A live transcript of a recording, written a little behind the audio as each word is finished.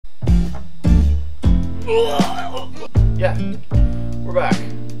Yeah, we're back.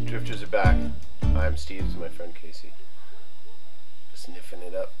 Drifters are back. I'm Steve, this is my friend Casey. Sniffing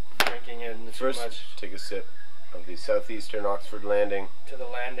it up. Drinking it too First, much. take a sip of the Southeastern Oxford Landing. To the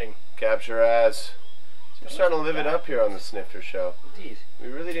landing. Capture as. We're starting to live it up here on the Snifter Show. Indeed.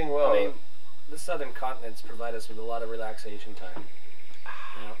 We're really doing well. I mean, the southern continents provide us with a lot of relaxation time.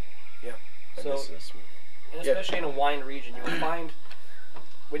 You know? Yeah. So, and especially in a wine region, you will find,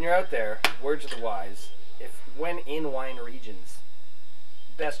 when you're out there, words of the wise, when in wine regions,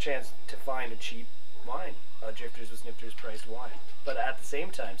 best chance to find a cheap wine, a Drifters with Snifters priced wine. But at the same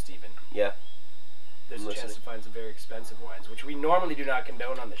time, Stephen, yeah, there's a chance to find some very expensive wines, which we normally do not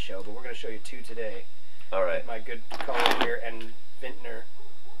condone on the show, but we're going to show you two today. All right. My good colleague here and vintner,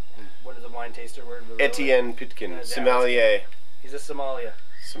 and what is the wine taster word? Etienne Pitkin, sommelier. He's a sommelier.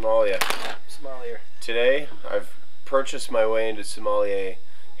 Sommelier. Sommelier. Today, I've purchased my way into sommelier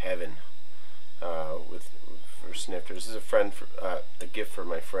heaven for Snifters. This is a gift for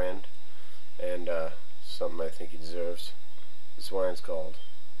my friend, and something I think he deserves. This wine's called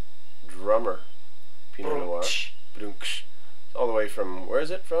Drummer Pinot Noir. It's all the way from, where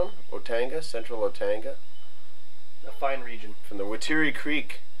is it from? Otanga, central Otanga. A fine region. From the Watiri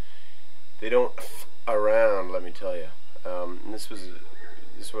Creek. They don't around, let me tell you. And this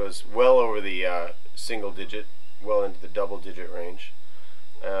was well over the single digit, well into the double digit range.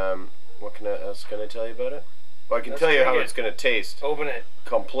 What else can I tell you about it? Well, I can tell you how it's going to taste. Open it.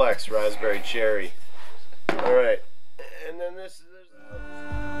 Complex raspberry cherry. All right. And then this